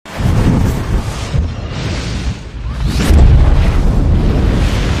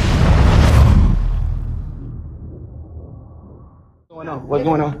What's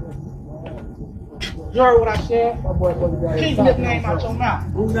going on? You heard what I said? Keep Nip name out your mouth.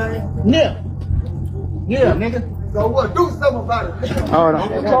 Who name? Nip. Yeah, nigga. So what? Do something about it. Hold on.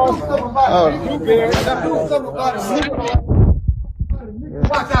 Do something about it. You do something about it.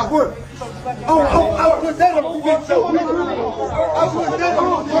 Watch out, what? I put that on you. I put that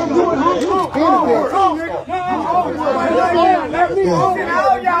on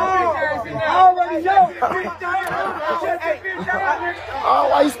Oh,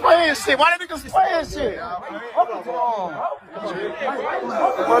 why you spraying shit? Why the niggas spraying shit?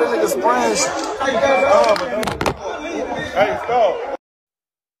 Why the niggas spraying shit? Hey, stop.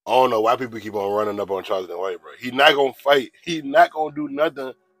 I don't know why people keep on running up on Charleston White, bro. He not gonna fight. He not gonna do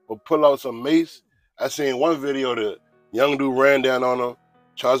nothing but pull out some mace. I seen one video, the young dude ran down on him.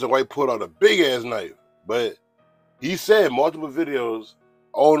 Charleston White pulled out a big ass knife. But he said multiple videos,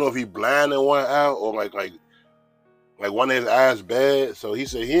 I don't know if he blind in one eye or like one of his eyes bad. So he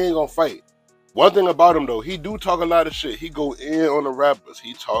said he ain't gonna fight. One thing about him though, he do talk a lot of shit. He go in on the rappers.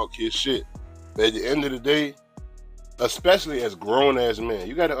 He talk his shit. But at the end of the day, especially as grown-ass men,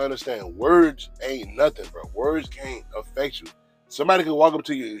 you got to understand, words ain't nothing, bro. Words can't affect you. Somebody can walk up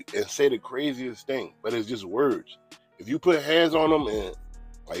to you and say the craziest thing, but it's just words. If you put hands on them and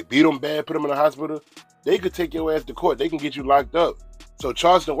like beat them bad, put them in the hospital, they could take your ass to court. They can get you locked up. So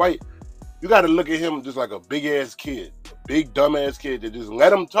Charleston White, you got to look at him just like a big-ass kid, a big dumb-ass kid that just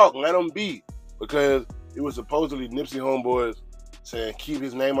let him talk, let him be. Because it was supposedly Nipsey homeboys saying keep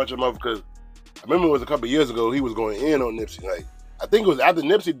his name out your mouth, because I remember it was a couple years ago, he was going in on Nipsey. Like, I think it was after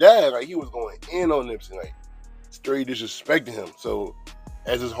Nipsey died, like, he was going in on Nipsey, like, straight disrespecting him. So,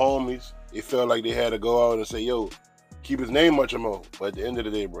 as his homies, it felt like they had to go out and say, yo, keep his name out your mouth. But at the end of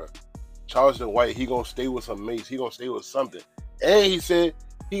the day, bro, Charleston White, he gonna stay with some mace. He gonna stay with something. And he said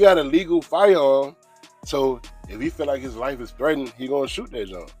he got a legal firearm. So, if he feel like his life is threatened, he gonna shoot that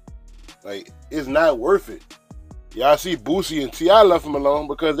junk. Like, it's not worth it. Y'all see Boosie and T.I. left him alone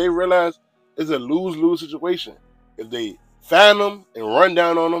because they realized it's a lose-lose situation. If they find him and run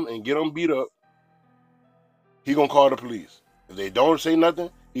down on him and get him beat up, he gonna call the police. If they don't say nothing,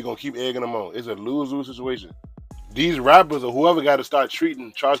 he gonna keep egging them on. It's a lose-lose situation. These rappers or whoever got to start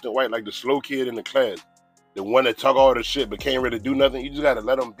treating Charleston White like the slow kid in the class, the one that talk all the shit but can't really do nothing. You just gotta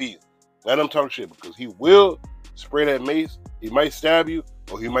let him be. Let him talk shit, because he will spray that mace. He might stab you,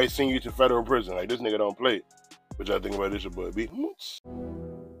 or he might send you to federal prison. Like, this nigga don't play. What y'all think about this, your boy B?